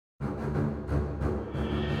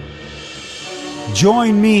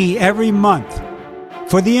Join me every month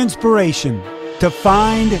for the inspiration to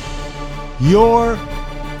find your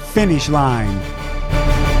finish line.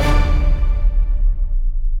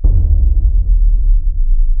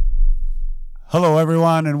 Hello,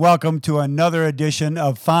 everyone, and welcome to another edition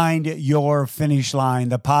of Find Your Finish Line,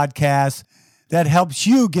 the podcast that helps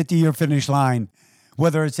you get to your finish line.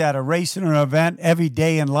 Whether it's at a race or an event, every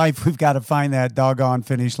day in life, we've got to find that doggone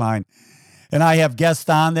finish line. And I have guests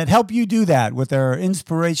on that help you do that with their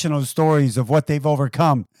inspirational stories of what they've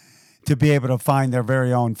overcome to be able to find their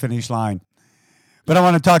very own finish line. But I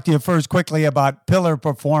want to talk to you first quickly about Pillar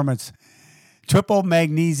Performance Triple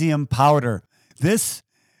Magnesium Powder.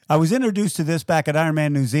 I was introduced to this back at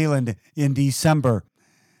Ironman New Zealand in December.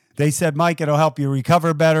 They said, Mike, it'll help you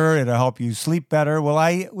recover better. It'll help you sleep better. Well,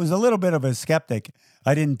 I was a little bit of a skeptic.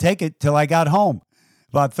 I didn't take it till I got home,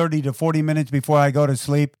 about 30 to 40 minutes before I go to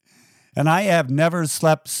sleep. And I have never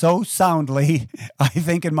slept so soundly, I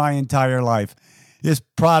think, in my entire life. This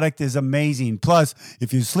product is amazing. Plus,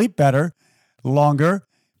 if you sleep better, longer,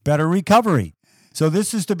 better recovery. So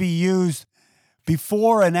this is to be used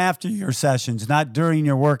before and after your sessions, not during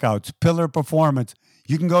your workouts. Pillar Performance.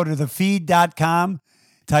 You can go to thefeed.com,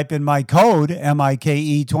 type in my code,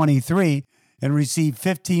 MIKE23, and receive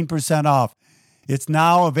 15% off. It's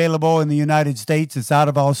now available in the United States. It's out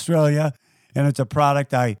of Australia, and it's a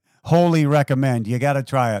product I wholly recommend. You got to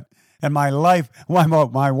try it. And my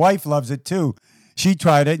wife loves it too. She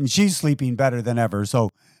tried it, and she's sleeping better than ever.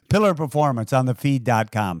 So Pillar Performance on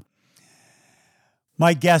thefeed.com.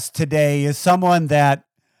 My guest today is someone that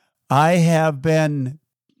I have been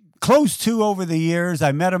close to over the years.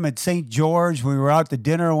 I met him at St. George. We were out to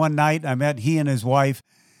dinner one night. I met he and his wife.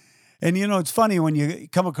 And, you know, it's funny when you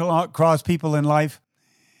come across people in life,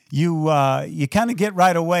 you kind of get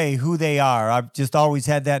right away who they are. I've just always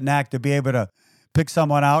had that knack to be able to pick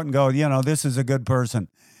someone out and go, you know, this is a good person.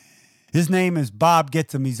 His name is Bob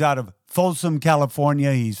Gitsham. He's out of Folsom,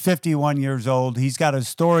 California. He's 51 years old. He's got a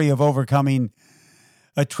story of overcoming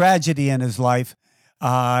a tragedy in his life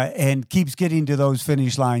and keeps getting to those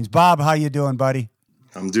finish lines. Bob, how you doing, buddy?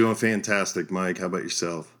 I'm doing fantastic, Mike. How about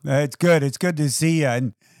yourself? It's good. It's good to see you.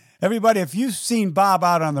 And everybody, if you've seen Bob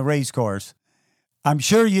out on the race course, I'm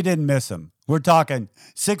sure you didn't miss him. We're talking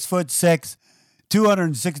 6'6",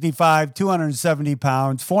 265, 270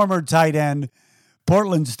 pounds, former tight end,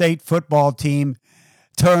 Portland State football team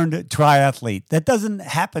turned triathlete. That doesn't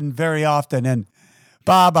happen very often. And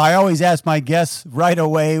Bob, I always ask my guests right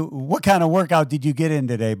away, what kind of workout did you get in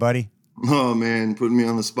today, buddy? Oh, man, putting me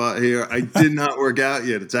on the spot here. I did not work out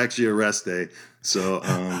yet. It's actually a rest day. So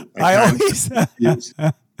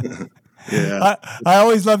Yeah. I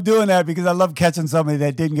always love doing that because I love catching somebody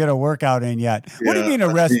that didn't get a workout in yet. What do you mean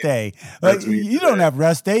a rest day? You don't have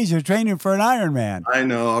rest days. You're training for an Ironman. I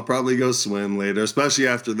know. I'll probably go swim later, especially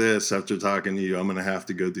after this. After talking to you, I'm going to have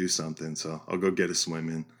to go do something. So I'll go get a swim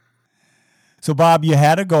in. So, Bob, you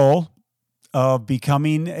had a goal of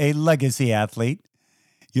becoming a legacy athlete.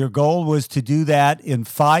 Your goal was to do that in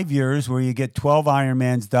 5 years where you get 12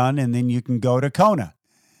 Ironmans done and then you can go to Kona.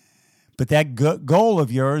 But that goal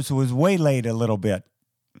of yours was waylaid a little bit,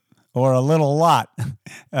 or a little lot,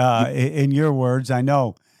 in your words, I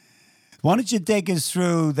know. Why don't you take us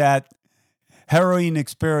through that harrowing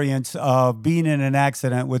experience of being in an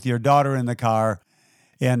accident with your daughter in the car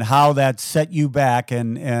and how that set you back?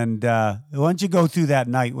 And why don't you go through that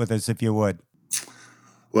night with us, if you would?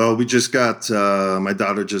 Well, my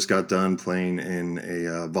daughter just got done playing in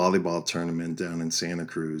a volleyball tournament down in Santa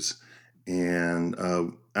Cruz. And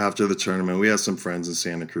after the tournament, we had some friends in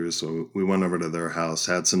Santa Cruz, so we went over to their house,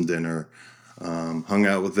 had some dinner, hung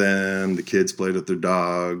out with them. The kids played with their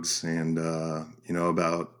dogs, and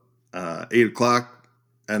about 8 o'clock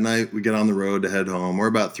at night, we get on the road to head home. We're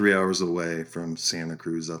about 3 hours away from Santa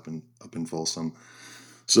Cruz up in Folsom,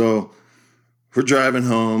 so we're driving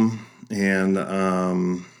home, and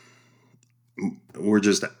we're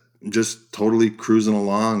just totally cruising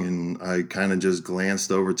along, and I kind of just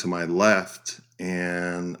glanced over to my left,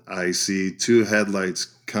 and I see two headlights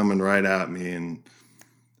coming right at me, and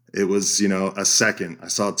it was, a second. I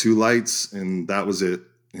saw two lights, and that was it.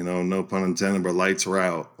 No pun intended, but lights were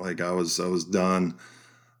out. Like I was done.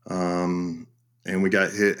 And we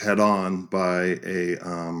got hit head on by a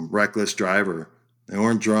reckless driver. They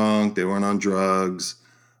weren't drunk. They weren't on drugs.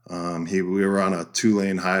 We were on a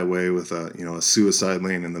 2-lane highway with a suicide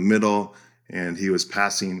lane in the middle, and he was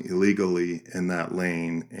passing illegally in that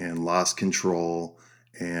lane and lost control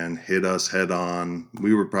and hit us head on.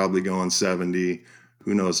 We were probably going 70.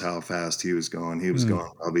 Who knows how fast he was going? He was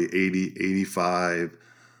going probably 80, 85.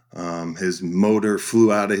 His motor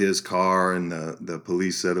flew out of his car, and the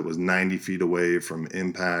police said it was 90 feet away from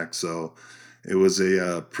impact. So it was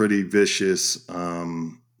a pretty vicious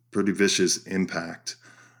impact.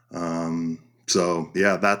 So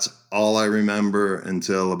yeah, that's all I remember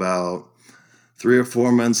until about 3 or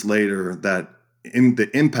 4 months later that the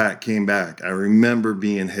impact came back. I remember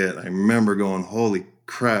being hit. I remember going, holy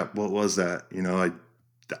crap, what was that?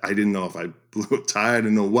 I didn't know if I blew a tire. I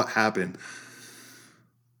didn't know what happened.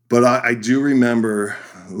 But I do remember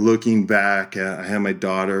looking back I had my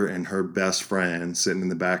daughter and her best friend sitting in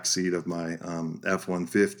the back seat of my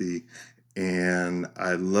F-150. And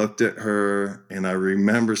I looked at her and I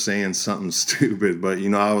remember saying something stupid, but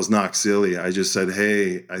I was not silly. I just said,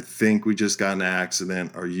 hey, I think we just got in an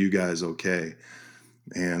accident. Are you guys okay?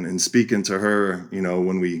 And in speaking to her,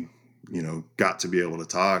 when we, got to be able to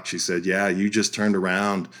talk, she said, yeah, you just turned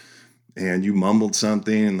around and you mumbled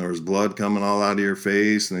something and there was blood coming all out of your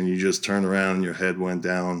face. And then you just turned around and your head went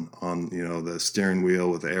down on, the steering wheel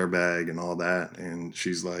with the airbag and all that. And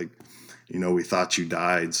she's like, we thought you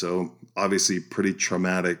died. So obviously pretty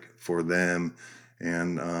traumatic for them.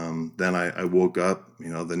 And then I woke up,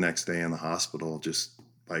 the next day in the hospital, just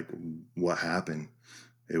like, what happened?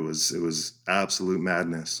 It was absolute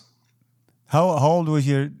madness. How old was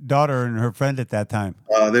your daughter and her friend at that time?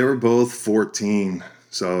 They were both 14.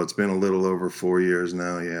 So it's been a little over 4 years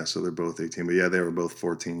now. Yeah. So they're both 18. But yeah, they were both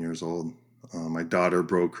 14 years old. My daughter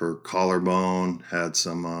broke her collarbone, had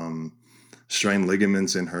some strained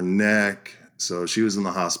ligaments in her neck. So she was in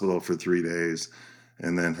the hospital for 3 days.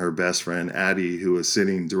 And then her best friend, Addie, who was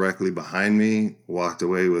sitting directly behind me, walked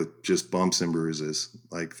away with just bumps and bruises.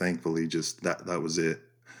 Like, thankfully, just that was it.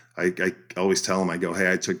 I always tell them, I go,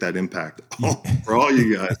 hey, I took that impact for all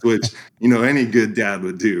you guys, which, any good dad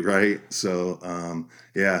would do, right? So,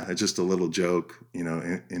 yeah, it's just a little joke,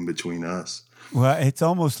 in between us. Well, it's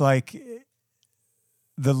almost like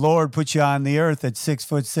the Lord put you on the earth at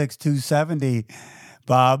 6'6", 270,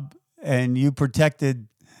 Bob, and you protected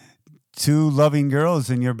two loving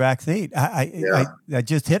girls in your back seat. That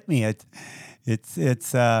just hit me.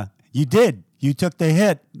 You did. You took the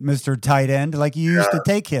hit, Mr. Tight End, like you used to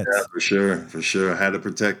take hits. Yeah, for sure. I had to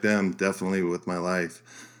protect them, definitely, with my life.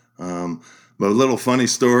 But a little funny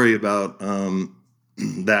story about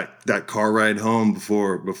that car ride home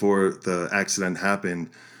before the accident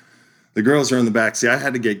happened. The girls are in the back seat. I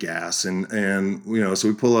had to get gas, and so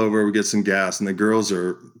we pull over, we get some gas, and the girls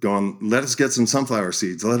are going, let us get some sunflower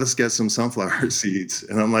seeds. Let us get some sunflower seeds.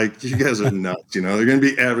 And I'm like, you guys are nuts. They're going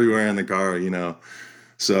to be everywhere in the car.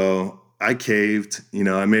 So I caved.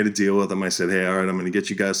 I made a deal with them. I said, hey, all right, I'm going to get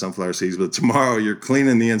you guys sunflower seeds, but tomorrow you're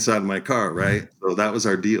cleaning the inside of my car, right? So that was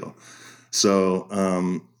our deal. So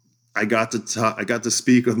I got to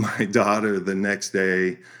speak with my daughter the next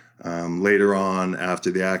day. Later on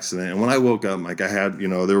after the accident. And when I woke up, like I had,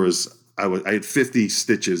 I had 50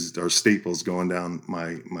 stitches or staples going down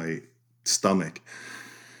my stomach.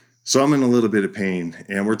 So I'm in a little bit of pain,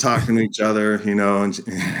 and we're talking to each other,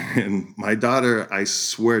 and my daughter, I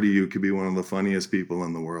swear to you, could be one of the funniest people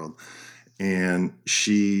in the world. And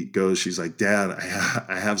she's like, Dad,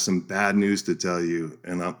 I have some bad news to tell you.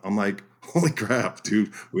 And I'm like, holy crap,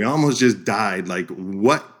 dude, we almost just died. Like,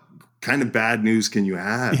 what kind of bad news can you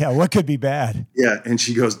have? Yeah, what could be bad? Yeah, and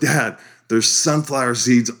she goes, Dad, there's sunflower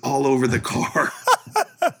seeds all over the car.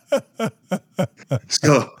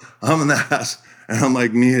 So I'm in the house, and I'm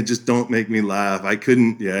like, Mia, just don't make me laugh. I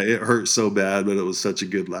couldn't, it hurt so bad, but it was such a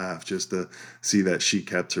good laugh just to see that she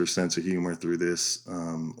kept her sense of humor through this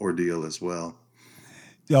ordeal as well.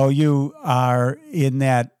 So you are in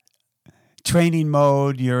that training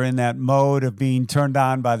mode, you're in that mode of being turned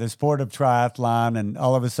on by the sport of triathlon, and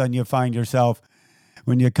all of a sudden you find yourself,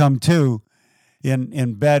 when you come to,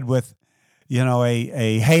 in bed with,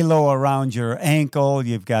 a halo around your ankle,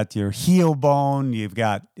 you've got your heel bone, you've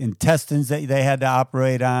got intestines that they had to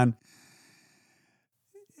operate on.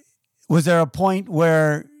 Was there a point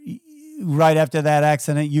where, right after that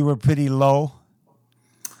accident, you were pretty low?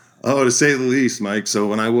 Oh, to say the least, Mike. So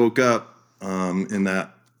when I woke up in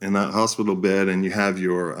that hospital bed, and you have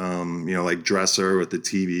your like dresser with the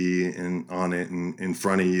TV and on it and in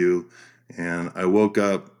front of you, and I woke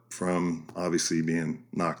up from obviously being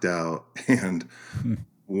knocked out, and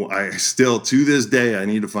I still, to this day, I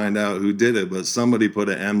need to find out who did it, but somebody put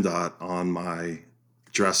an M dot on my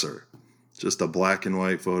dresser, just a black and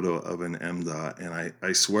white photo of an M dot, and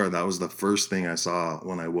I swear that was the first thing I saw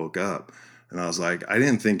when I woke up. And I was like, I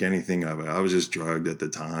didn't think anything of it. I was just drugged at the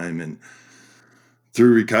time, and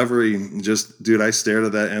through recovery, just, dude, I stared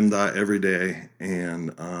at that M dot every day, and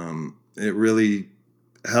it really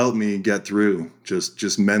helped me get through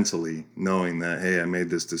just mentally knowing that, hey, I made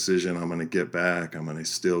this decision. I'm going to get back. I'm going to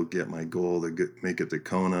still get my goal to make it to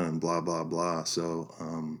Kona and blah, blah, blah. So,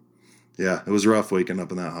 yeah, it was rough waking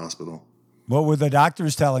up in that hospital. What were the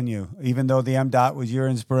doctors telling you? Even though the MDOT was your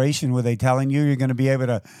inspiration, were they telling you you're going to be able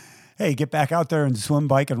to, hey, get back out there and swim,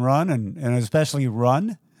 bike, and run, and especially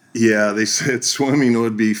run? Yeah, they said swimming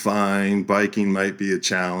would be fine. Biking might be a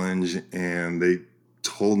challenge. And they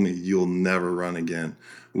told me you'll never run again,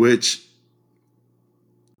 which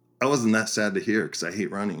I wasn't that sad to hear because I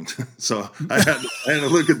hate running. So I had to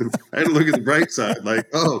look at the bright side. Like,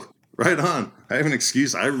 oh, right on. I have an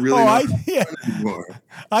excuse. I really don't run anymore.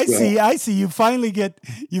 I see. You finally get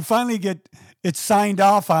it signed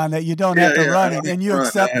off on that you don't have to run it, and you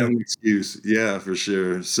accept I have it. an excuse. Yeah, for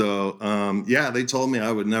sure. So, they told me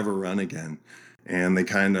I would never run again. And they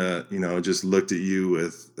kind of, just looked at you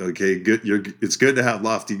with, okay, good. It's good to have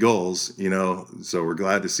lofty goals, so we're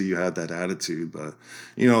glad to see you had that attitude. But,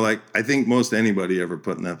 like, I think most anybody ever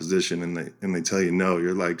put in that position and they tell you no,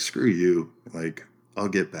 you're like, screw you. Like, I'll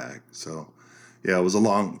get back. So, yeah, it was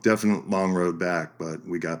a definite long road back, but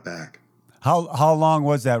we got back. How long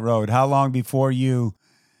was that road? How long before you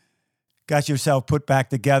got yourself put back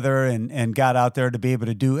together and got out there to be able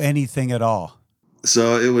to do anything at all?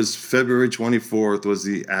 So it was February 24th was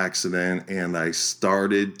the accident, and I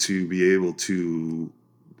started to be able to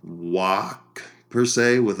walk per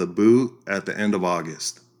se with a boot at the end of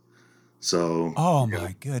August. So, oh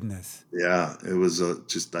my goodness. Yeah, it was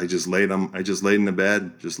I just laid in the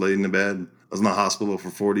bed, I was in the hospital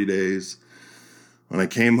for 40 days. When I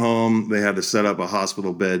came home, they had to set up a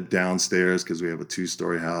hospital bed downstairs because we have a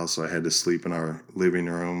 2-story house. So I had to sleep in our living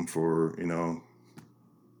room for,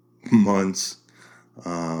 months.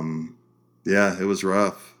 Yeah, it was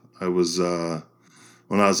rough. I was,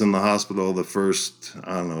 when I was in the hospital, it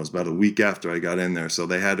was about a week after I got in there. So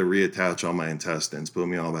they had to reattach all my intestines, put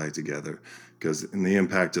me all back together because in the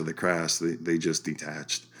impact of the crash, they just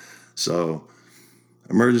detached. So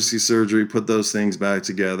emergency surgery, put those things back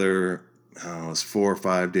together. It was 4 or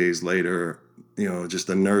 5 days later, just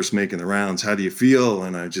a nurse making the rounds. How do you feel?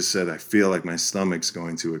 And I just said, I feel like my stomach's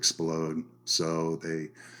going to explode. So they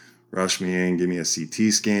rush me in, give me a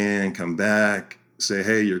CT scan, come back, say,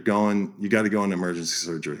 hey, you got to go into emergency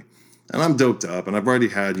surgery. And I'm doped up, and I've already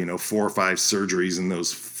had, 4 or 5 surgeries in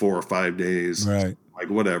those 4 or 5 days. Right. Like,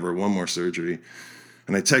 whatever, one more surgery.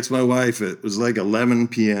 And I text my wife, it was like 11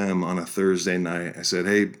 p.m. on a Thursday night. I said,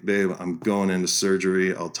 hey, babe, I'm going into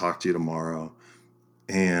surgery. I'll talk to you tomorrow.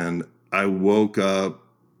 And I woke up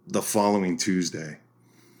the following Tuesday.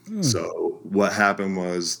 So what happened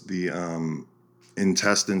was the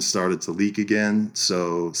intestines started to leak again.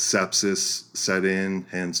 So sepsis set in,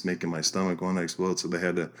 hence making my stomach want to explode. So they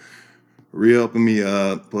had to reopen me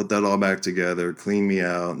up, put that all back together, clean me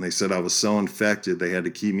out. And they said I was so infected, they had to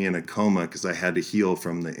keep me in a coma because I had to heal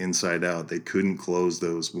from the inside out. They couldn't close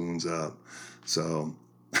those wounds up. So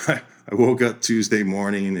I woke up Tuesday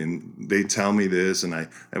morning and they tell me this, and I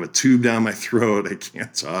have a tube down my throat. I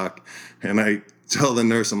can't talk. And I tell the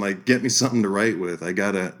nurse, I'm like, get me something to write with. I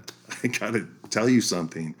gotta tell you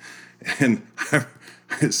something. And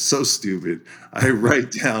it's so stupid. I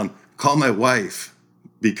write down, call my wife,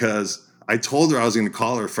 because I told her I was going to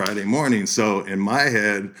call her Friday morning. So in my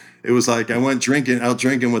head, it was like I went out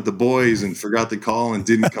drinking with the boys and forgot to call and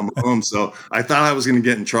didn't come home. So I thought I was going to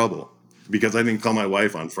get in trouble because I didn't call my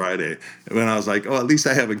wife on Friday. And then I was like, oh, at least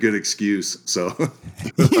I have a good excuse. So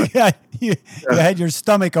you had your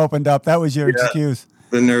stomach opened up. That was your excuse.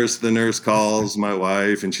 The nurse calls my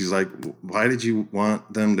wife and she's like, why did you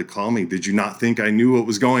want them to call me? Did you not think I knew what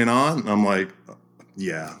was going on? And I'm like,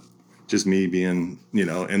 yeah. Just me being,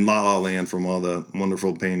 in la la land from all the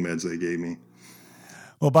wonderful pain meds they gave me.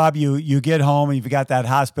 Well, Bob, you get home and you've got that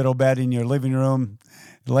hospital bed in your living room,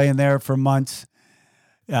 laying there for months.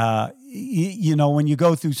 When you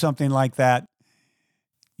go through something like that,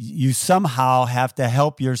 you somehow have to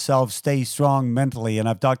help yourself stay strong mentally. And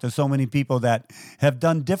I've talked to so many people that have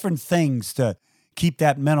done different things to keep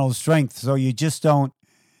that mental strength. So you just don't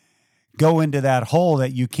go into that hole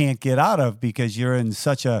that you can't get out of because you're in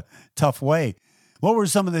such a tough way. What were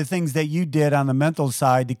some of the things that you did on the mental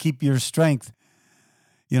side to keep your strength,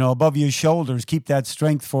 above your shoulders, keep that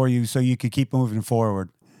strength for you so you could keep moving forward?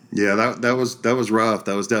 Yeah, that was rough.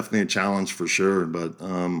 That was definitely a challenge for sure. But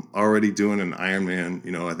already doing an Ironman,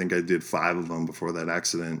 I think I did 5 of them before that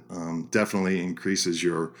accident. Definitely increases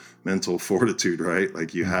your mental fortitude, right?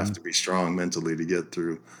 Like you have to be strong mentally to get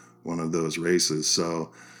through one of those races.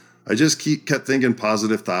 So I just kept thinking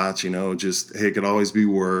positive thoughts, just, hey, it could always be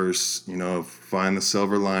worse, find the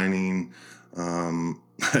silver lining.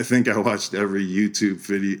 I think I watched every YouTube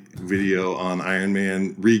video on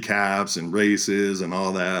Ironman recaps and races and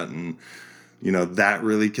all that. And, that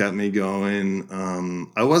really kept me going.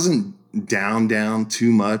 I wasn't down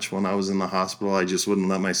too much when I was in the hospital. I just wouldn't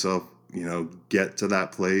let myself, get to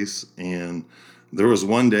that place. And there was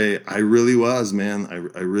one day I really was, man.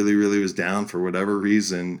 I really, really was down for whatever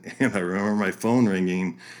reason. And I remember my phone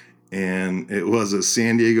ringing, and it was a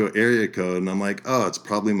San Diego area code. And I'm like, oh, it's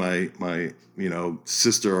probably my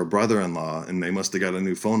sister or brother-in-law, and they must have got a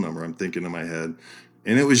new phone number. I'm thinking in my head,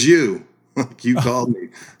 and it was you. Like, you called me.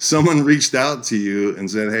 Someone reached out to you and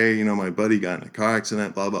said, hey, my buddy got in a car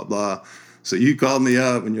accident, blah, blah, blah. So you called me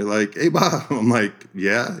up and you're like, hey, Bob. I'm like,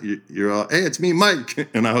 yeah. You're all, hey, it's me, Mike.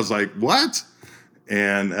 And I was like, what?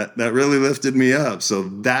 And that really lifted me up. So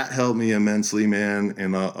that helped me immensely, man.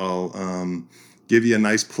 And I'll give you a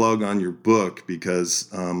nice plug on your book, because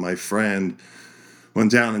my friend went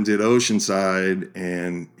down and did Oceanside,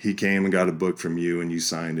 and he came and got a book from you, and you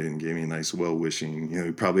signed it and gave me a nice well-wishing.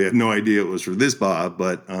 He probably had no idea it was for this Bob,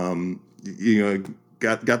 but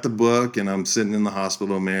got the book, and I'm sitting in the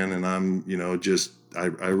hospital, man, and I'm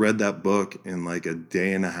I read that book in like a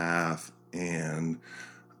day and a half, and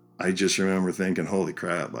I just remember thinking, holy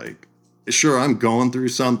crap, like, sure, I'm going through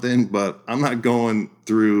something, but I'm not going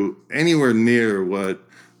through anywhere near what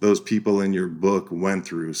those people in your book went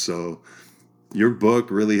through. So your book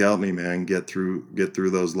really helped me, man, get through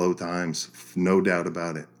those low times. No doubt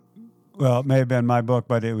about it. Well, it may have been my book,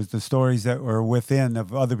 but it was the stories that were within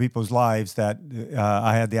of other people's lives that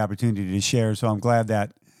I had the opportunity to share. So I'm glad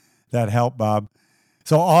that helped, Bob.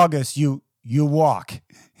 So August, you walk.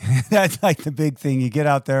 That's like the big thing. You get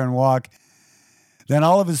out there and walk. Then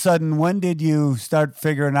all of a sudden, when did you start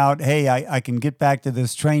figuring out, hey, I can get back to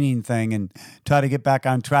this training thing and try to get back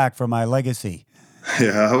on track for my legacy?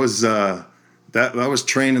 Yeah, I was I was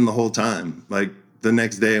training the whole time. Like, the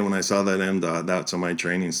next day when I saw that MDOT, that's when my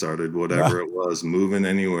training started, whatever it was, moving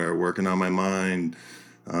anywhere, working on my mind,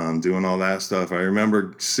 doing all that stuff. I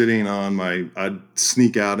remember sitting I'd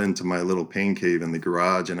sneak out into my little pain cave in the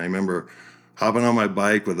garage, and I remember hopping on my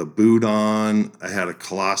bike with a boot on. I had a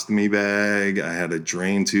colostomy bag. I had a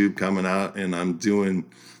drain tube coming out, and I'm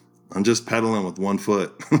just pedaling with one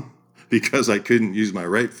foot because I couldn't use my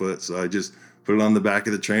right foot. So I just put it on the back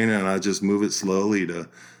of the trainer, and I just move it slowly to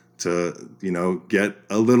get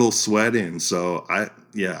a little sweat in. So I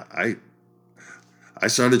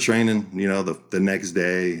started training, the next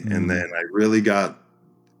day. Mm-hmm. And then I really got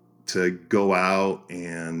to go out,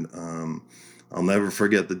 and I'll never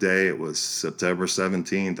forget the day. It was September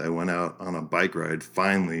 17th. I went out on a bike ride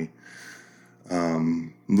finally.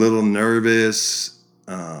 Little nervous.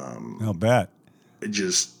 I'll bet.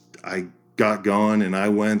 I got going, and I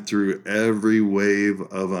went through every wave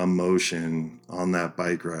of emotion on that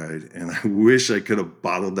bike ride. And I wish I could have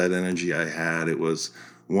bottled that energy I had. It was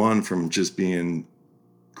one from just being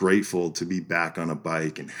grateful to be back on a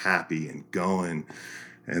bike and happy and going.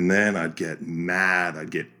 And then I'd get mad, I'd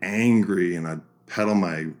get angry, and I'd pedal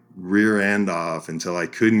my rear end off until I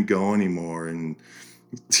couldn't go anymore. And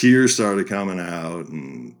tears started coming out.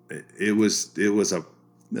 And it was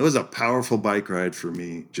a powerful bike ride for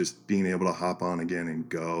me, just being able to hop on again and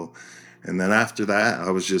go. And then after that,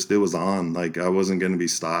 it was on. Like, I wasn't going to be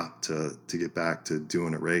stopped to get back to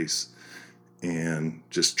doing a race, and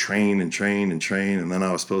just train and train and train. And then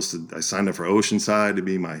I signed up for Oceanside to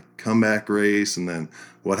be my comeback race. And then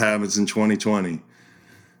what happens in 2020?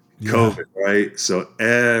 Yeah. COVID, right? So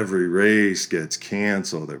every race gets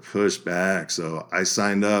canceled or pushed back. So I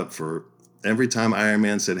signed up for every time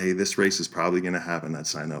Ironman said, hey, this race is probably going to happen, I'd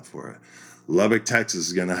sign up for it. Lubbock, Texas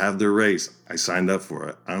is going to have their race. I signed up for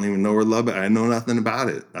it. I don't even know where Lubbock, I know nothing about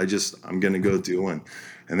it. I'm going to go do one.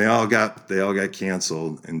 And they all got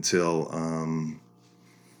canceled until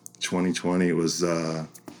 2020. It was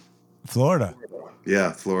Florida.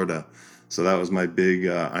 Yeah, Florida. So that was my big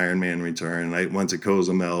Ironman return. And I went to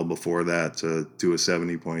Cozumel before that to do a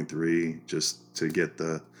 70.3 just to get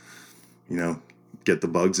the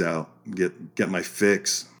bugs out, get my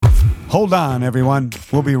fix. Hold on, everyone.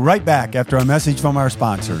 We'll be right back after a message from our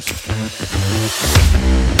sponsors.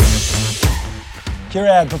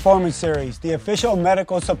 Curad Performance Series, the official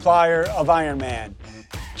medical supplier of Ironman.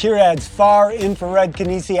 Curad's far infrared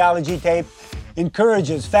kinesiology tape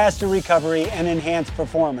encourages faster recovery and enhanced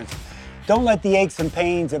performance. Don't let the aches and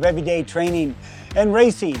pains of everyday training and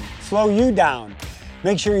racing slow you down.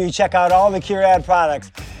 Make sure you check out all the Curad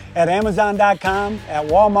products at Amazon.com, at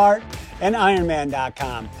Walmart, and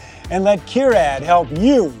Ironman.com. And let Curad help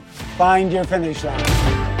you find your finish line.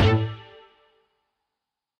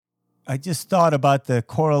 I just thought about the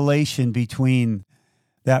correlation between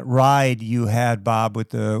that ride you had, Bob, with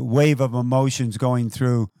the wave of emotions going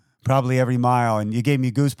through probably every mile. And you gave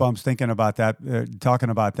me goosebumps thinking about that, talking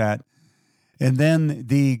about that. And then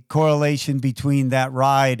the correlation between that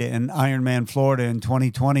ride and Ironman Florida in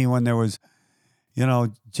 2020, when there was,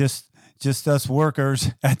 just us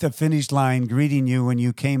workers at the finish line greeting you when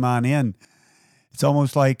you came on in. It's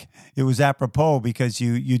almost like it was apropos because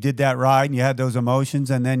you did that ride and you had those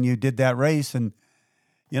emotions, and then you did that race, and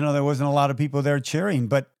there wasn't a lot of people there cheering,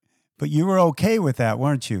 but you were okay with that,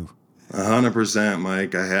 weren't you? 100%,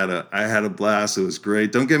 Mike. I had a blast. It was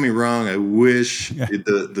great. Don't get me wrong. I wish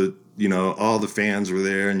all the fans were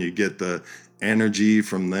there and you get the energy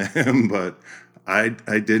from them, but I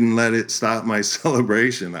didn't let it stop my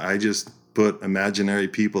celebration. I just put imaginary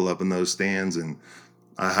people up in those stands, and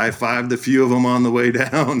I high-fived a few of them on the way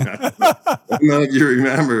down. I don't know if you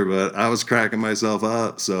remember, but I was cracking myself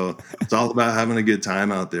up. So it's all about having a good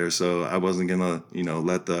time out there. So I wasn't going to,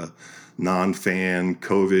 let the non-fan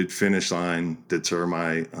COVID finish line deter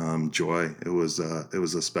my joy. It was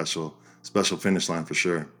a special finish line for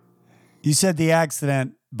sure. You said the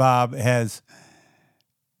accident, Bob, has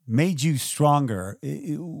made you stronger.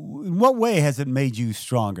 In what way has it made you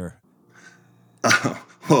stronger?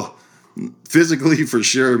 Well, physically for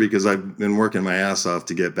sure, because I've been working my ass off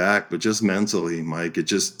to get back, but just mentally, Mike,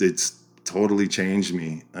 it's totally changed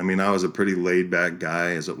me. I mean, I was a pretty laid back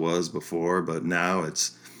guy as it was before, but now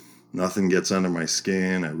it's nothing gets under my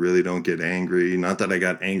skin. I really don't get angry. Not that I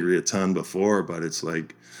got angry a ton before, but it's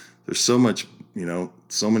like there's so much,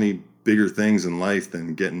 so many bigger things in life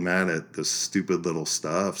than getting mad at the stupid little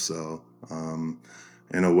stuff. So,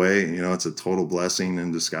 in a way, it's a total blessing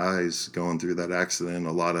in disguise going through that accident.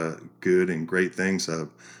 A lot of good and great things have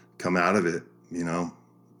come out of it,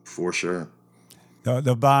 for sure.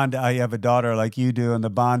 The bond, I have a daughter like you do, and the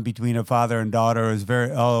bond between a father and daughter is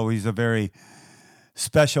always a very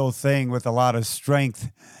special thing with a lot of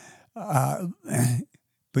strength.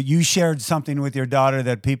 But you shared something with your daughter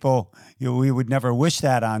that we would never wish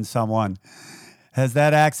that on someone. Has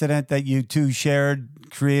that accident that you two shared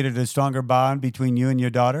created a stronger bond between you and your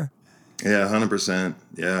daughter? Yeah, 100%.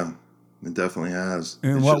 Yeah, it definitely has.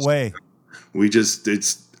 In what way?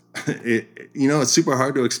 It's super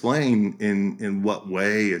hard to explain in what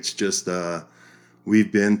way. It's just,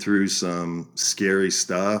 we've been through some scary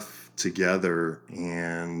stuff together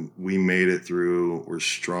and we made it through. We're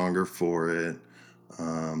stronger for it.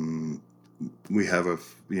 We have a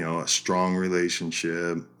strong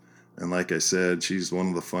relationship. And like I said, she's one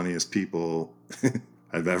of the funniest people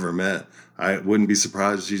I've ever met. I wouldn't be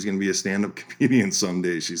surprised if she's going to be a stand-up comedian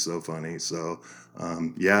someday. She's so funny. So,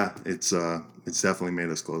 it's definitely made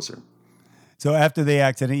us closer. So after the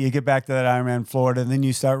accident, you get back to that Ironman Florida, and then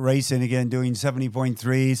you start racing again, doing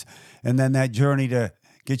 70.3s, and then that journey to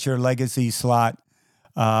get your legacy slot.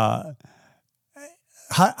 How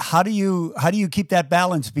do you keep that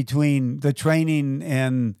balance between the training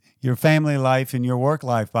and your family life and your work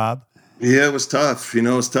life, Bob? Yeah, it was tough. It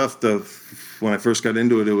was tough when I first got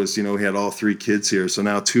into it. It was, we had all 3 kids here. So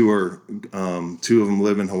now 2 of them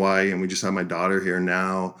live in Hawaii, and we just have my daughter here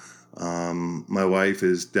now. My wife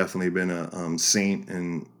has definitely been a saint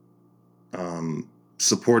in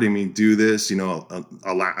supporting me do this. I don't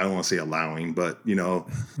want to say allowing, but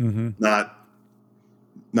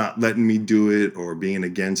not letting me do it or being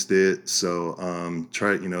against it. So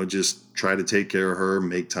try to take care of her,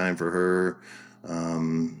 make time for her,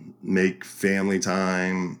 make family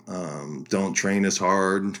time. Don't train as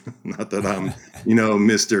hard. Not that I'm,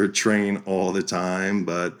 Mr. Train all the time,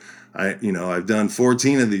 but I've done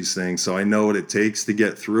 14 of these things, so I know what it takes to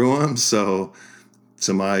get through them. So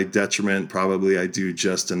to my detriment, probably I do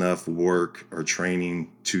just enough work or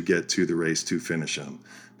training to get to the race to finish them,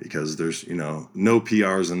 because there's, no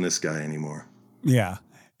PRs in this guy anymore. Yeah.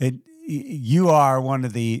 You are one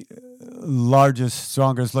of the largest,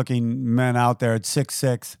 strongest looking men out there at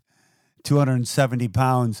 6'6", 270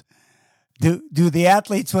 pounds. Do the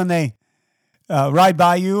athletes, when they ride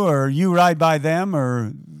by you or you ride by them,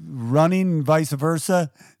 or running vice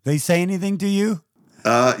versa, they say anything to you?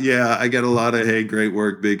 Yeah, I get a lot of, hey, great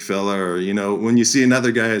work, big fella. Or, when you see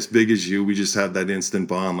another guy as big as you, we just have that instant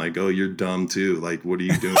bond, like, oh, you're dumb too. Like, what are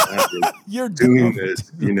you doing? You're doing dumb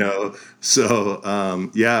this,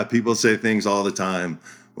 So, yeah, people say things all the time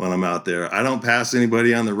when I'm out there. I don't pass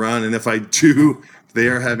anybody on the run. And if I do, they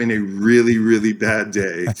are having a really, really bad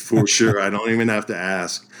day for sure. I don't even have to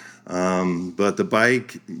ask. But the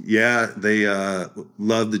bike, yeah, they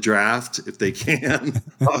love the draft if they can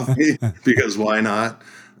off me, because why not?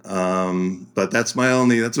 But that's my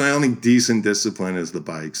only decent discipline is the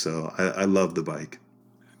bike. So I love the bike.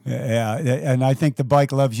 Yeah, and I think the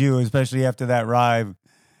bike loves you, especially after that ride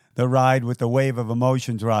the ride with the Wave of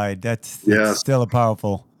Emotions ride. That's Yes. still a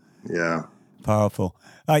powerful. Yeah. Powerful.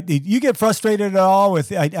 Did you get frustrated at all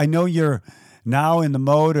with? I know you're now in the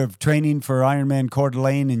mode of training for Ironman Coeur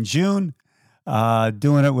d'Alene in June,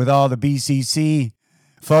 doing it with all the BCC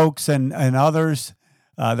folks and others.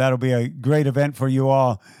 That'll be a great event for you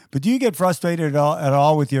all. But do you get frustrated at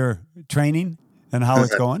all with your training and how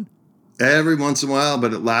it's going? Every once in a while,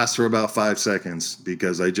 but it lasts for about 5 seconds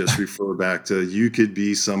because I just refer back to you could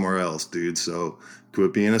be somewhere else, dude. So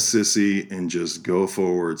quit being a sissy and just go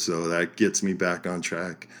forward. So that gets me back on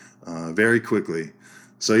track very quickly.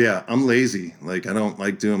 So yeah, I'm lazy. Like I don't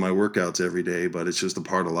like doing my workouts every day, but it's just a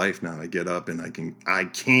part of life now. I get up and I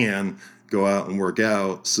can go out and work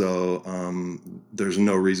out. So there's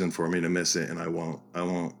no reason for me to miss it, and I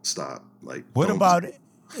won't stop. Like what about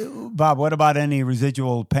Bob? What about any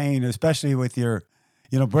residual pain, especially with your,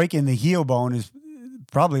 breaking the heel bone is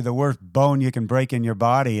probably the worst bone you can break in your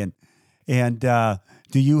body, and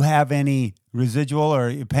do you have any residual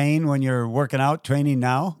or pain when you're working out, training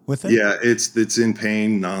now with it? Yeah, it's in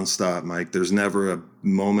pain nonstop, Mike. There's never a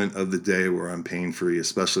moment of the day where I'm pain free,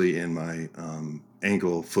 especially in my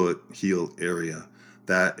ankle, foot, heel area.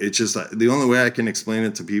 That it's just the only way I can explain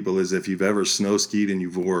it to people is if you've ever snow skied and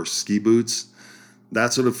you've wore ski boots.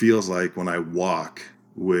 That's what it feels like when I walk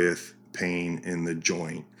with pain in the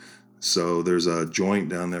joint. So there's a joint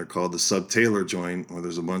down there called the subtalar joint, where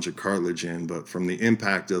there's a bunch of cartilage in, but from the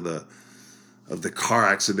impact of the car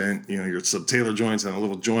accident, your subtalar joint's in a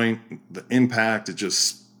little joint, the impact, it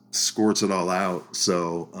just squirts it all out.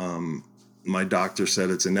 So my doctor said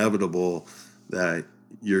it's inevitable that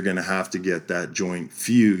you're going to have to get that joint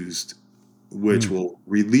fused, which will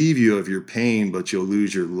relieve you of your pain, but you'll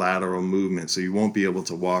lose your lateral movement. So you won't be able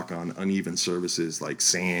to walk on uneven surfaces like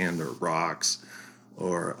sand or rocks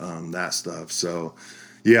or that stuff. So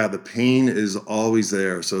yeah, the pain is always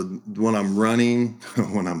there. So when I'm running,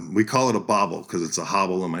 we call it a bobble because it's a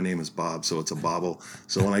hobble and my name is Bob. So it's a bobble.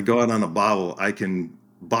 So when I go out on a bobble, I can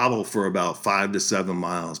bobble for about 5 to 7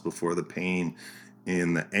 miles before the pain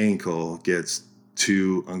in the ankle gets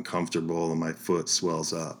too uncomfortable and my foot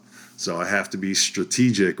swells up. So I have to be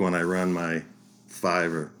strategic when I run my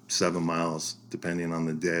 5 or 7 miles, depending on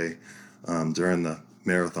the day, during the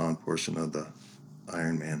marathon portion of the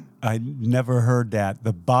Ironman. I never heard that.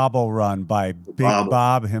 The Bobble Run by Big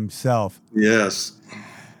Bob himself. Yes.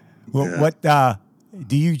 Well, Yeah. what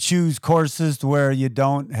do you choose courses where you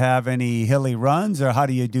don't have any hilly runs, or how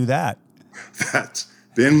do you do that? That's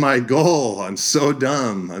been my goal. I'm so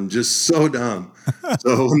dumb. I'm just so dumb.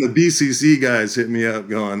 So when the BCC guys hit me up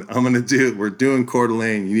going, we're doing Coeur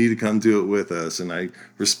d'Alene. You need to come do it with us. And I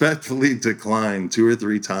respectfully declined 2 or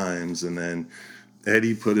 3 times. And then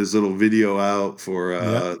Eddie put his little video out for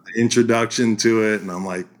the introduction to it. And I'm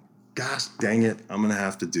like, gosh, dang it. I'm going to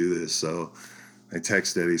have to do this. So I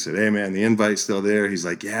texted Eddie, said, hey man, the invite's still there. He's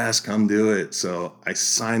like, yes, come do it. So I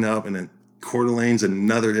sign up, and then Coeur d'Alene's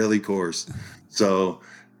another hilly course. So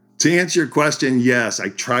to answer your question, yes, I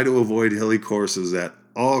try to avoid hilly courses at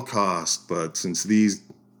all costs, but since these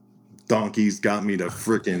donkeys got me to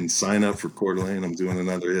frickin' sign up for Coeur d'Alene, I'm doing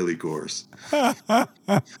another hilly course. I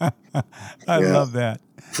love that.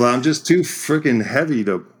 So I'm just too frickin' heavy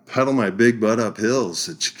to pedal my big butt up hills.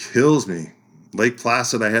 It kills me. Lake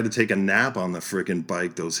Placid, I had to take a nap on the frickin'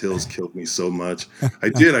 bike. Those hills killed me so much. I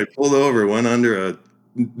did. I pulled over, went under a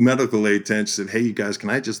medical aid tent, said, hey, you guys, can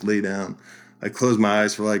I just lay down? I closed my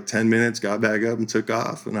eyes for like 10 minutes, got back up and took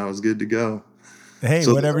off, and I was good to go. Hey,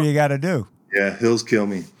 so whatever you got to do. Yeah, hills kill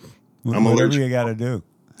me. I'm whatever allergic. You got to do.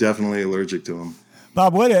 Definitely allergic to them.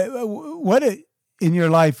 Bob, what in your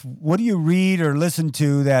life, what do you read or listen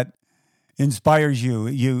to that inspires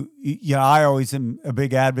you? I always am a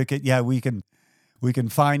big advocate. Yeah, we can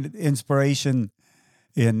find inspiration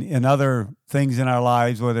in other things in our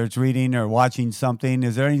lives, whether it's reading or watching something.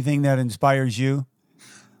 Is there anything that inspires you?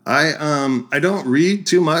 I don't read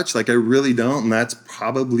too much, like I really don't, and that's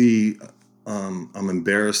probably I'm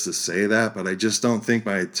embarrassed to say that, but I just don't think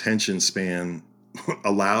my attention span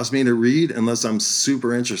allows me to read unless I'm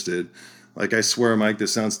super interested. Like I swear, Mike,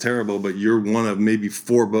 this sounds terrible, but you're one of maybe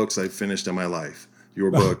 4 books I've finished in my life.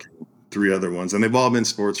 Your book, 3 other ones, and they've all been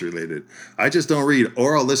sports related. I just don't read,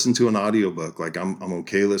 or I'll listen to an audiobook. Like I'm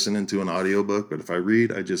okay listening to an audiobook, but if I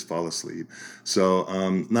read, I just fall asleep. So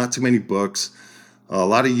not too many books. A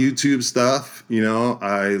lot of YouTube stuff,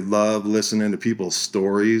 I love listening to people's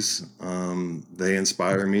stories. They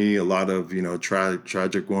inspire me. A lot of,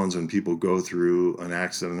 tragic ones when people go through an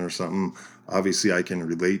accident or something. Obviously, I can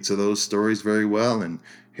relate to those stories very well. And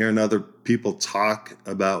hearing other people talk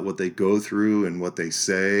about what they go through and what they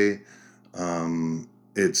say,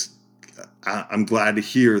 it's I'm glad to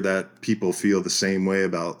hear that people feel the same way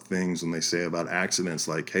about things when they say about accidents.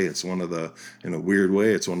 Like, hey, it's one of the, in a weird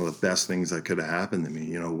way, it's one of the best things that could have happened to me.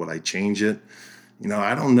 You know, would I change it? You know,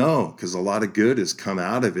 I don't know, because a lot of good has come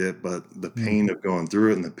out of it, but the pain of going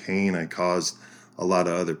through it and the pain I caused a lot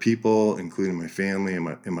of other people, including my family and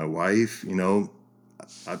my wife, you know,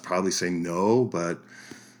 I'd probably say no, but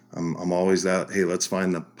I'm always that, hey, let's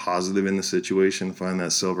find the positive in the situation, find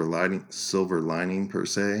that silver lining per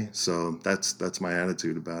se. So that's my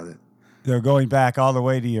attitude about it. They're going back all the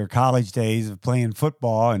way to your college days of playing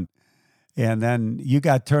football, and then you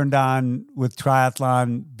got turned on with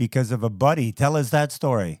triathlon because of a buddy. Tell us that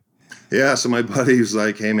story. Yeah, so my buddy was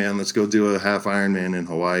like, hey, man, let's go do a half Ironman in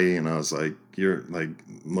Hawaii. And I was like, you're like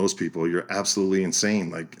most people, you're absolutely insane.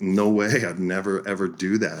 Like, no way, I'd never, ever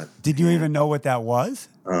do that. Did you even know what that was?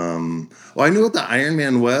 Well, I knew what the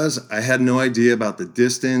Ironman was. I had no idea about the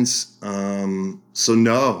distance. So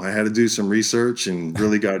no, I had to do some research and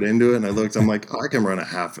really got into it. And I'm like, oh, I can run a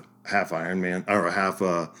half Ironman or a half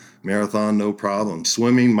marathon, no problem.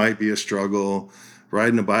 Swimming might be a struggle.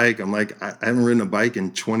 Riding a bike, I'm like, I haven't ridden a bike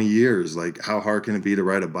in 20 years. Like, how hard can it be to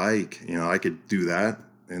ride a bike? You know, I could do that.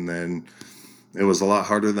 And then it was a lot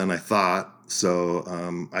harder than I thought. So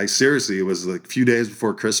it was like a few days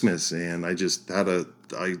before Christmas, and I just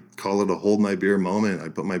I call it a hold my beer moment. I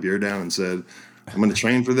put my beer down and said, I'm going to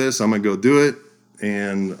train for this. I'm going to go do it.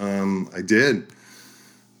 And I did.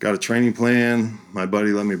 Got a training plan. My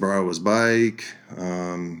buddy let me borrow his bike,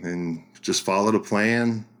 and just followed a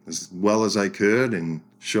plan as well as I could, and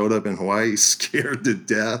showed up in Hawaii scared to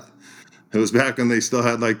death. It was back when they still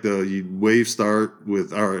had like the wave start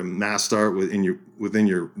or mass start within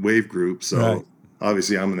your wave group. So right.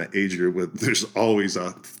 Obviously I'm in the age group there's always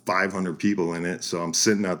 500 people in it. So I'm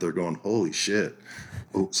sitting out there going, holy shit.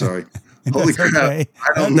 Oh, sorry. Holy crap. Okay.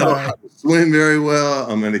 I don't know how to swim very well.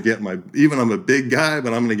 I'm going to get I'm a big guy,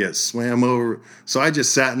 but I'm going to get swam over. So I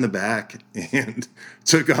just sat in the back and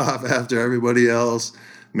took off after everybody else.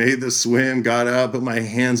 Made the swim, got out, put my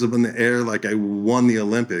hands up in the air like I won the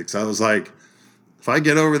Olympics. I was like, if I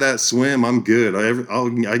get over that swim, I'm good.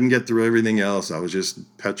 I can get through everything else. I was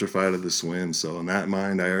just petrified of the swim. So in that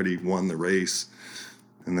mind, I already won the race.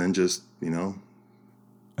 And then just,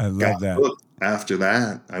 I love that. Hooked. After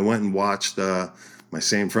that, I went and watched, my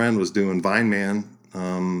same friend was doing Vineman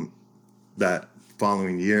that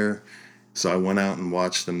following year. So I went out and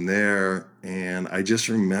watched them there, and I just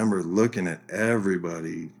remember looking at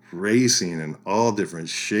everybody racing in all different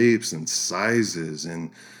shapes and sizes and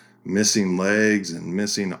missing legs and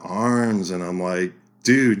missing arms. And I'm like,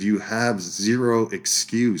 dude, you have zero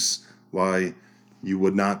excuse why you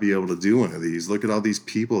would not be able to do one of these. Look at all these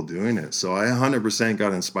people doing it. So I 100%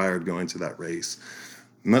 got inspired going to that race.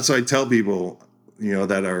 And that's what I tell people,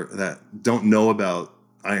 that don't know about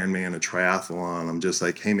Ironman, a triathlon. I'm just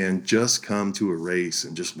like, hey man, just come to a race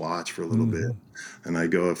and just watch for a little bit. And I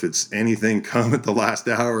go, if it's anything, come at the last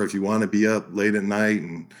hour. If you want to be up late at night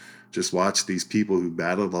and just watch these people who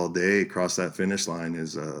battled all day across that finish line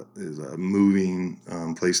is a moving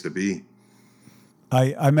place to be.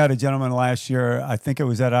 I met a gentleman last year. I think it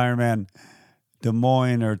was at Ironman Des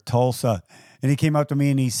Moines or Tulsa. And he came up to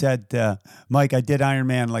me and he said, Mike, I did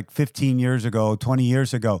Ironman like 15 years ago, 20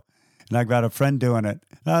 years ago. And I've got a friend doing it.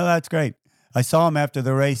 Oh, that's great. I saw him after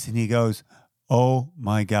the race and he goes, oh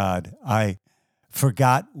my God, I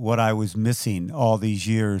forgot what I was missing all these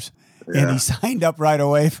years. Yeah. And he signed up right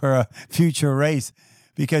away for a future race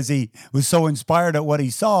because he was so inspired at what he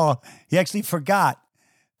saw. He actually forgot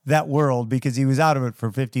that world because he was out of it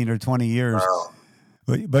for 15 or 20 years. Wow.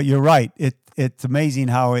 But you're right. It's amazing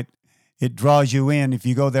how it draws you in if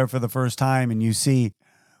you go there for the first time and you see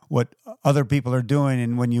what other people are doing.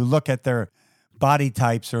 And when you look at their body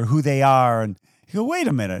types or who they are and you go, wait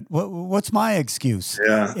a minute, what's my excuse?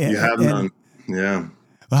 Yeah, you have none. Yeah.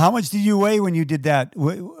 Well, how much did you weigh when you did that?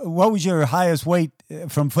 What was your highest weight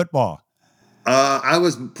from football? I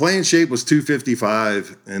was playing shape was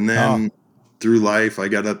 255. And then through life, I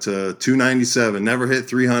got up to 297, never hit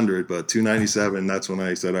 300, but 297. That's when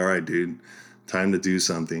I said, all right, dude, time to do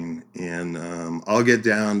something. And I'll get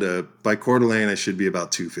down to, by Coeur d'Alene, I should be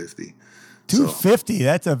about 250. 250, so,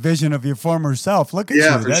 that's a vision of your former self. Look at you.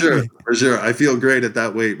 Yeah, for sure. I feel great at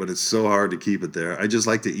that weight, but it's so hard to keep it there. I just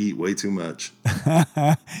like to eat way too much.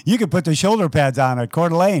 You could put the shoulder pads on at Coeur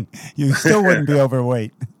d'Alene. You still wouldn't be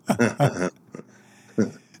overweight.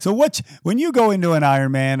 So when you go into an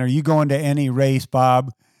Ironman or you go into any race,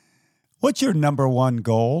 Bob, what's your number one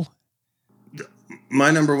goal? My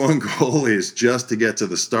number one goal is just to get to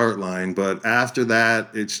the start line. But after that,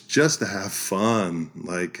 it's just to have fun.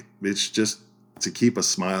 Like, it's just to keep a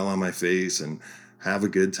smile on my face and have a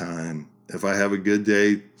good time. If I have a good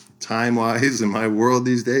day time-wise in my world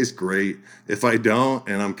these days, great. If I don't,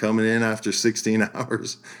 and I'm coming in after 16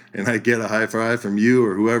 hours and I get a high five from you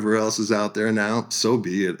or whoever else is out there now, so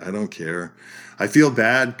be it. I don't care. I feel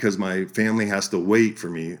bad because my family has to wait for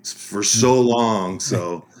me for so long.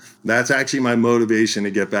 So that's actually my motivation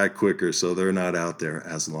to get back quicker, so they're not out there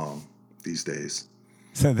as long these days.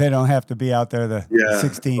 So they don't have to be out there the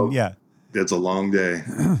 16, It's a long day.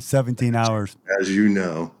 17 hours. As you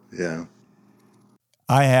know, yeah.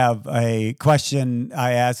 I have a question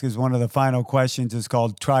I ask is one of the final questions. It's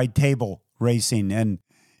called tri-table racing, and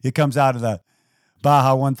it comes out of the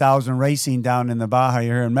Baja 1000 racing down in the Baja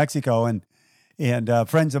here in Mexico, and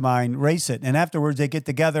friends of mine race it. And afterwards they get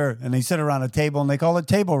together and they sit around a table and they call it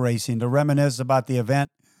table racing to reminisce about the event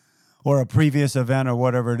or a previous event or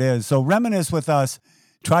whatever it is. So reminisce with us,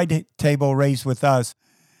 tri-table race with us,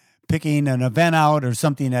 picking an event out or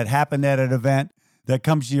something that happened at an event that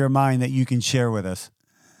comes to your mind that you can share with us.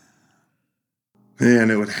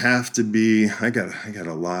 Man, it would have to be, I got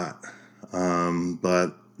a lot.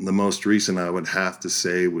 But the most recent I would have to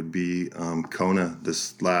say would be Kona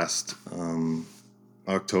this last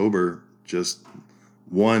October. Just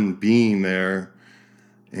one, being there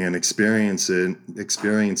and experiencing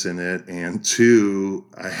it, and two,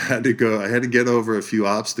 I had to get over a few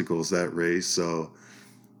obstacles that race. So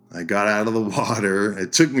I got out of the water.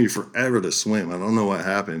 It took me forever to swim. I don't know what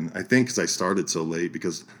happened. I think because I started so late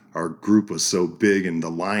because our group was so big and the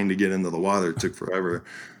line to get into the water took forever.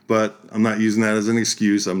 But I'm not using that as an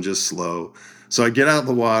excuse. I'm just slow. So I get out of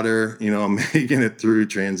the water. I'm making it through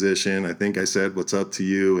transition. I think I said what's up to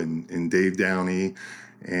you and Dave Downey.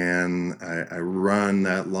 And I run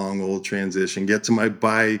that long old transition, get to my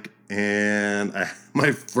bike, and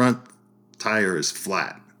my front tire is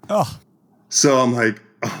flat. Oh. So I'm like,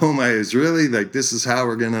 oh my, is really like, this is how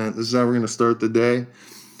we're gonna start the day.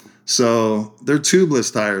 So they're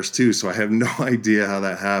tubeless tires too. So I have no idea how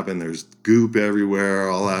that happened. There's goop everywhere,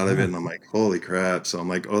 all out of it. And I'm like, holy crap. So I'm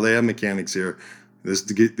like, oh, they have mechanics here.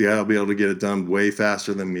 I'll be able to get it done way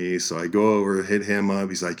faster than me. So I go over, hit him up.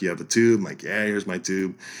 He's like, you have a tube? I'm like, yeah, here's my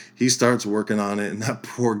tube. He starts working on it. And that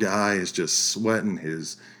poor guy is just sweating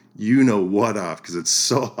his you-know-what off because it's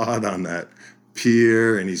so hot on that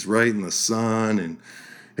pier. And he's right in the sun. And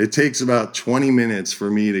it takes about 20 minutes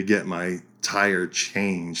for me to get my tire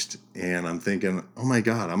changed. And I'm thinking, oh, my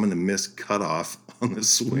God, I'm going to miss cutoff on the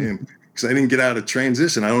swim. Because I didn't get out of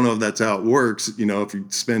transition. I don't know if that's how it works. If you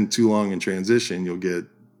spend too long in transition, you'll get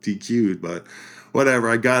DQ'd. But whatever.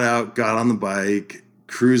 I got out, got on the bike,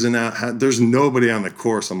 cruising out. There's nobody on the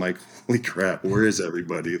course. I'm like, holy crap, where is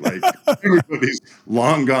everybody? Like, everybody's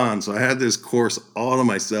long gone. So I had this course all to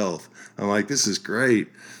myself. I'm like, this is great.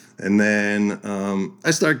 And then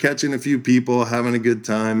I start catching a few people, having a good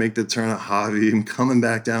time, make the turn at Javi. I'm coming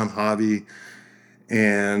back down Javi.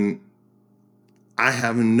 And I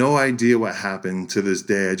have no idea what happened to this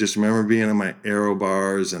day. I just remember being in my aero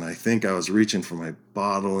bars, and I think I was reaching for my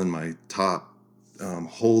bottle in my top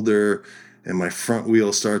holder, and my front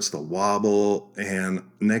wheel starts to wobble. And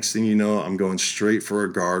next thing you know, I'm going straight for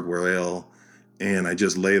a guardrail, and I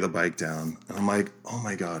just lay the bike down. And I'm like, oh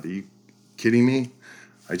my God, are you kidding me?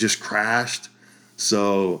 I just crashed.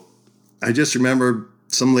 So I just remember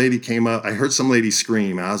some lady came up. I heard some lady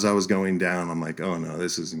scream as I was going down. I'm like, oh no,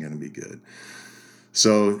 this isn't going to be good.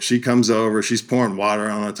 So she comes over, she's pouring water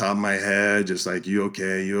on the top of my head, just like, you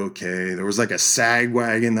okay, you okay? There was like a sag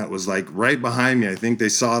wagon that was like right behind me. I think they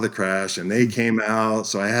saw the crash and they came out.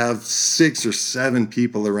 So I have 6 or 7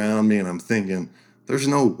 people around me and I'm thinking, there's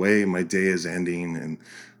no way my day is ending. And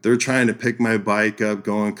they're trying to pick my bike up,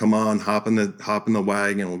 going, come on, hop in the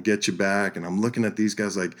wagon, we'll get you back. And I'm looking at these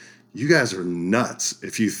guys like, you guys are nuts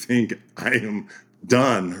if you think I am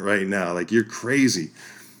done right now. Like, you're crazy.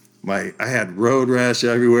 I had road rash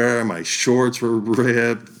everywhere. My shorts were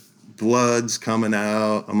ripped, blood's coming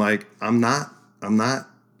out. I'm like, I'm not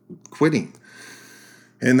quitting.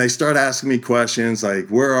 And they start asking me questions like,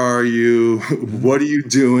 where are you? What are you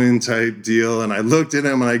doing? Type deal. And I looked at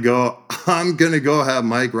him and I go, I'm going to go have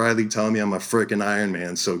Mike Riley tell me I'm a freaking Iron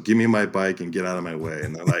Man. So give me my bike and get out of my way.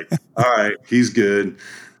 And they're like, all right, he's good.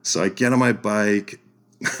 So I get on my bike.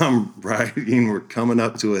 I'm riding. We're coming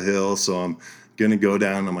up to a hill. So I'm going to go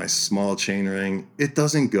down to my small chain ring. It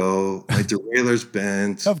doesn't go. My derailleur's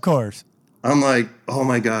bent. Of course. I'm like, oh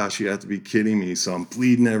my gosh, you have to be kidding me. So I'm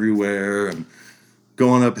bleeding everywhere and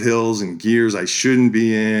going up hills and gears I shouldn't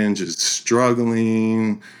be in, just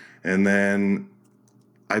struggling. And then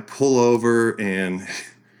I pull over and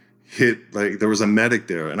hit, like, there was a medic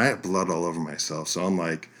there and I had blood all over myself. So I'm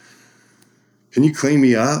like, can you clean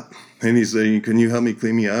me up? And he's saying, can you help me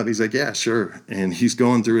clean me up? He's like, yeah, sure. And he's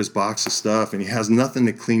going through his box of stuff, and he has nothing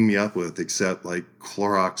to clean me up with except like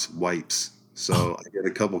Clorox wipes. So I get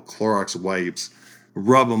a couple Clorox wipes,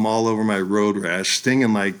 rub them all over my road rash,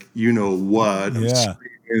 stinging like you know what. I'm Yeah.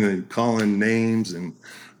 screaming and calling names and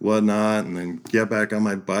whatnot, and then get back on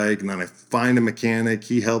my bike. And then I find a mechanic.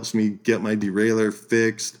 He helps me get my derailleur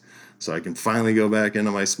fixed so I can finally go back into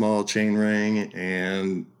my small chain ring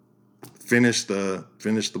and finish the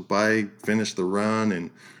bike, finish the run, and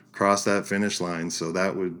cross that finish line. So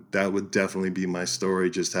that would definitely be my story,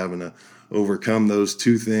 just having to overcome those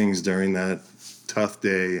two things during that tough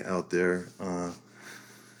day out there.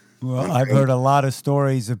 Well, I've heard a lot of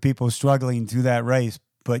stories of people struggling through that race,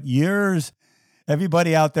 but yours,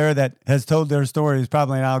 everybody out there that has told their story is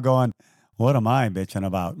probably now going, what am I bitching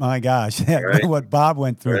about? My gosh, Right. what Bob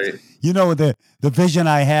went through. Right. You know, the vision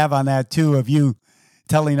I have on that too, of you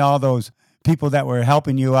telling all those people that were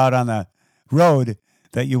helping you out on the road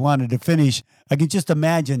that you wanted to finish. I can just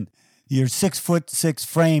imagine your 6'6"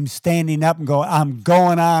 frame standing up and go, I'm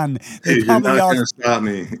going on. Hey, you're not going to stop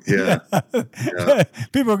me. Yeah. Yeah.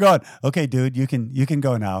 People are going, okay, dude, you can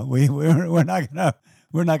go now. We're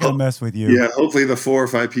not gonna mess with you. Yeah, hopefully the 4 or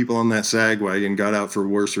 5 people on that sag wagon got out for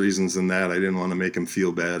worse reasons than that. I didn't want to make them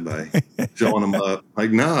feel bad by showing them up. Like,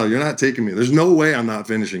 no, you're not taking me. There's no way I'm not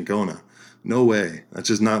finishing Kona. No way. That's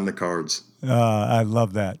just not in the cards. I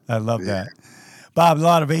love that. I love that. Bob, a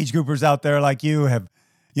lot of age groupers out there like you have,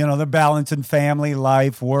 they're balancing family,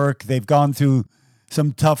 life, work. They've gone through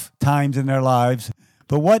some tough times in their lives.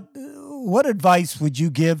 But what advice would you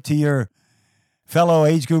give to your fellow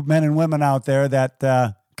age group men and women out there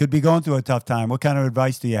that could be going through a tough time? What kind of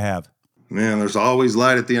advice do you have? Man, there's always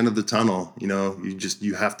light at the end of the tunnel.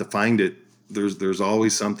 You have to find it. There's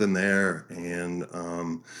always something there,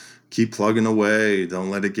 and keep plugging away. Don't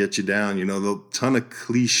let it get you down. A ton of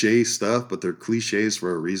cliche stuff, but they're cliches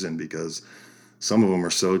for a reason, because some of them are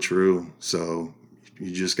so true. So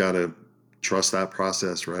you just got to trust that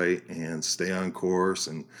process, right? And stay on course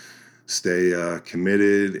and stay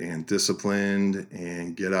committed and disciplined,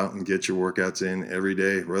 and get out and get your workouts in every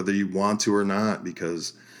day, whether you want to or not,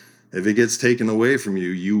 because if it gets taken away from you,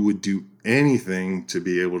 you would do anything to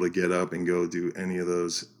be able to get up and go do any of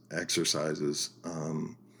those exercises.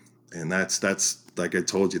 And that's like I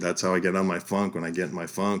told you, that's how I get on my funk. When I get in my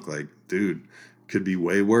funk, like, dude, could be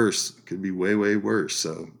way worse. Could be way, way worse.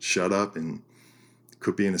 So shut up and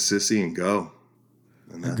quit being a sissy and go.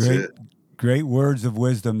 And that's it. Great words of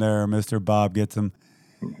wisdom there, Mr. Bob Gitsham.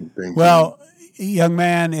 Thank you. Young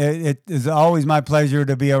man, it is always my pleasure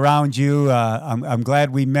to be around you. I'm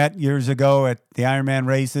glad we met years ago at the Ironman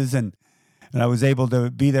races, and I was able to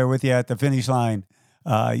be there with you at the finish line.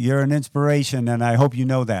 You're an inspiration, and I hope you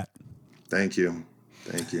know that. Thank you.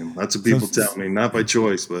 Lots of people tell me, not by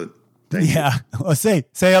choice, but thank you. Yeah. Well, say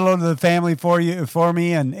hello to the family for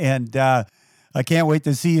me, and I can't wait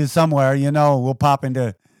to see you somewhere. We'll pop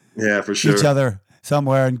into for sure each other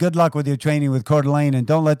somewhere. And good luck with your training with Coeur d'Alene, and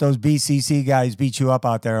don't let those BCC guys beat you up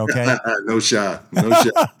out there, okay? No shot.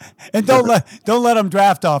 And don't let them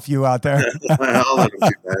draft off you out there. I'll let them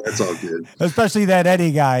do that. That's all good. Especially that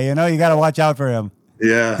Eddie guy. You got to watch out for him.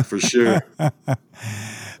 Yeah, for sure.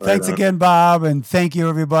 Thanks again, Bob, and thank you,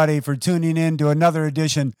 everybody, for tuning in to another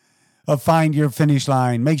edition of Find Your Finish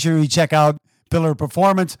Line. Make sure you check out Pillar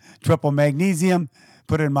Performance, Triple Magnesium.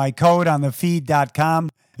 Put in my code on thefeed.com,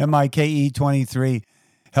 MIKE23.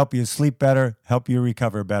 Help you sleep better, help you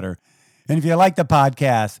recover better. And if you like the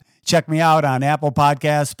podcast, check me out on Apple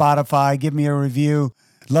Podcasts, Spotify. Give me a review.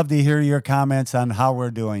 Love to hear your comments on how we're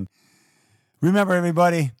doing. Remember,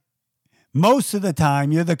 everybody, most of the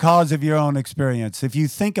time, you're the cause of your own experience. If you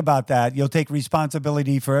think about that, you'll take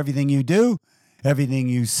responsibility for everything you do, everything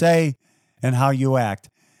you say, and how you act.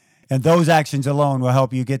 And those actions alone will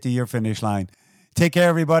help you get to your finish line. Take care,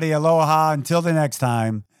 everybody. Aloha. Until the next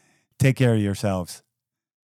time, take care of yourselves.